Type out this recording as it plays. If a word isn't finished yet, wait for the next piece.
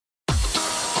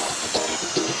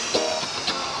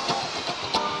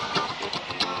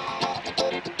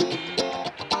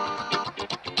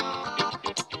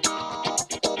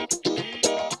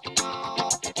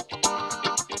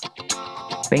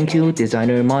BenQ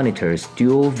Designer Monitor's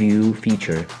DualView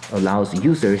feature allows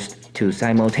users to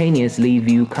simultaneously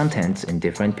view contents in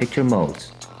different picture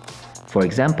modes. For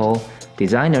example,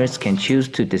 designers can choose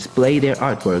to display their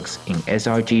artworks in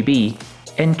sRGB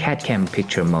and CAD/CAM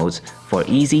picture modes for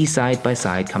easy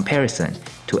side-by-side comparison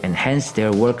to enhance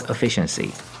their work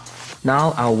efficiency.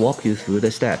 Now I'll walk you through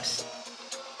the steps.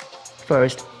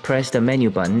 First, press the menu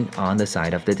button on the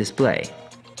side of the display.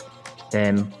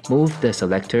 Then move the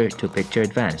selector to Picture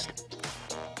Advanced.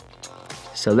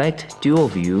 Select Dual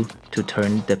View to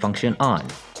turn the function on.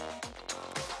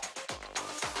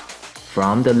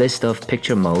 From the list of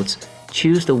picture modes,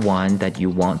 choose the one that you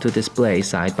want to display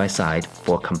side by side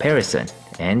for comparison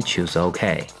and choose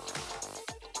OK.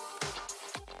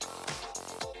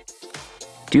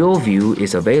 Dual View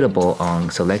is available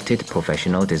on selected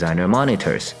professional designer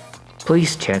monitors.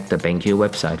 Please check the BenQ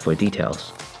website for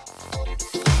details.